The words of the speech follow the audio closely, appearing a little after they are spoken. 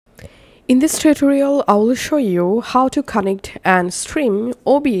In this tutorial, I will show you how to connect and stream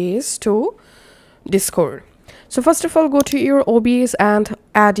OBS to Discord. So first of all, go to your OBS and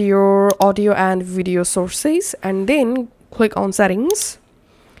add your audio and video sources, and then click on settings.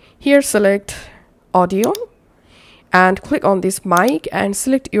 Here select audio and click on this mic and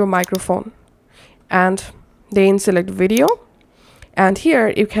select your microphone, and then select video, and here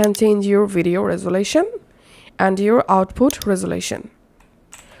you can change your video resolution and your output resolution.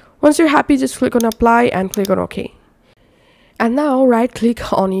 Once you're happy, just click on apply and click on OK. And now right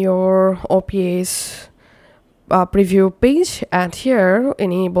click on your OBS preview page, and here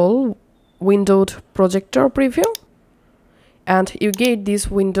enable windowed projector preview, and you get this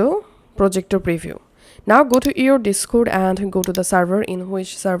window projector preview. Now go to your Discord and go to the server in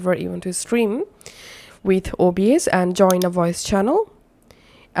which server you want to stream with OBS and join a voice channel,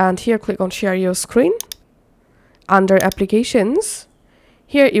 and here click on share your screen. Under applications,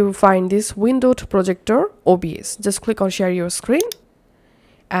 here you will find this windowed projector OBS. Just click on share your screen,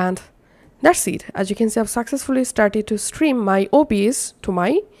 and that's it. As you can see, I've successfully started to stream my OBS to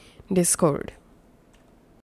my Discord.